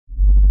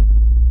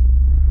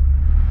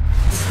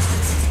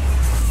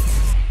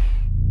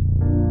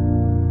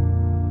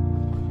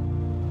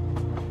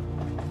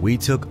We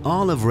took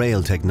all of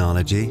rail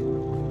technology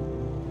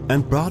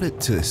and brought it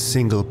to a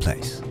single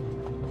place.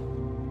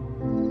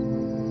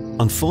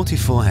 On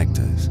 44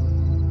 hectares,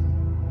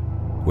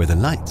 where the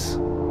lights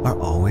are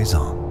always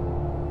on.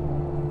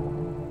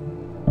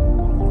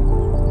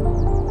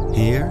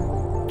 Here,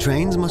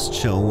 trains must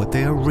show what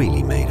they are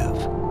really made of.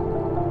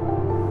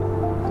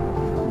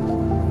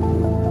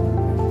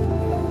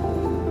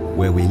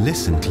 Where we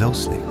listen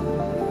closely.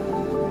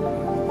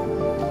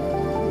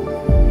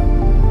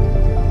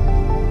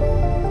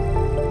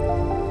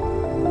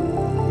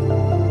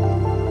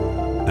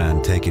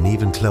 And take an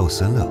even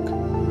closer look.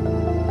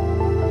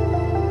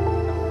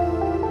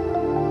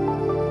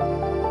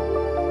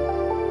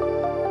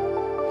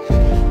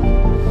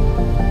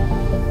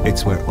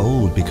 It's where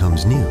old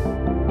becomes new,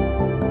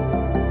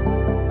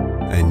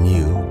 and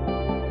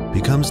new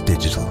becomes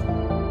digital.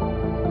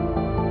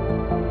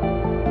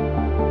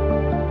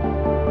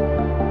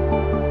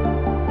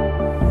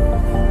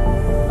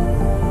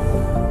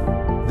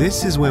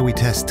 This is where we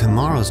test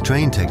tomorrow's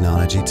train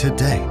technology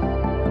today.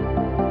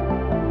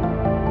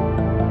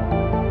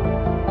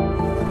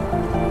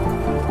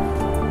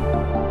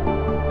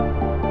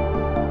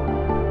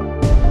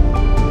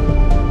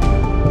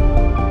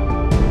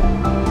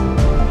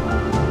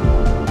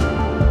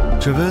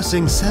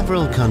 Traversing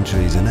several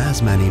countries in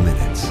as many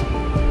minutes.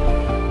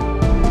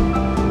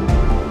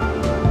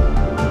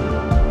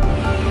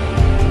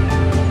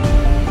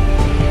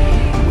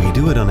 We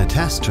do it on a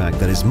test track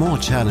that is more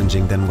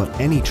challenging than what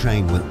any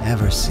train will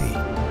ever see.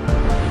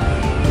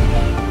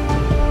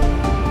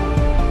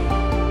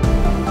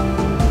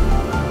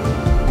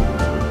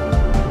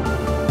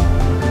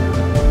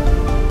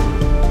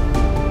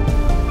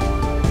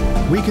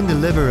 We can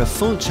deliver a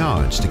full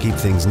charge to keep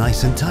things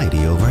nice and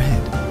tidy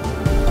overhead.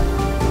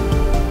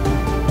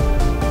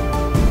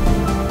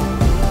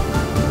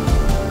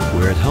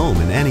 We're at home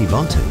in any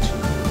voltage.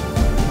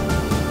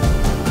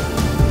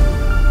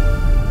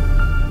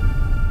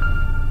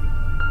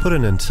 Put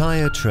an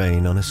entire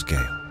train on a scale.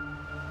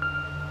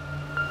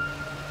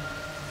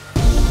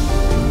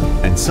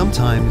 And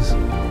sometimes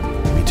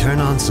we turn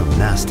on some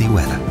nasty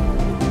weather.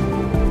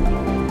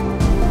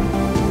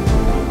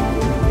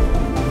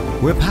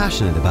 We're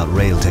passionate about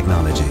rail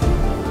technology,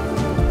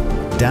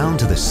 down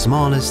to the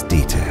smallest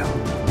detail.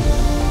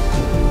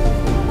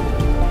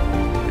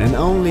 And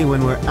only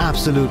when we're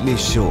absolutely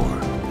sure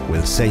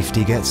will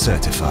safety get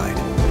certified.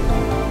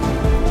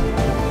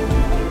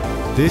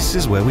 This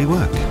is where we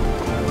work.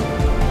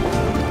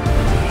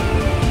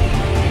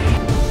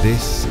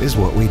 This is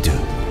what we do.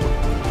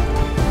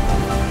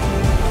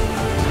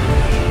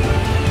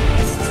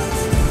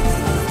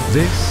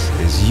 This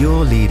is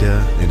your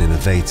leader in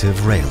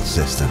innovative rail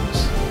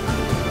systems.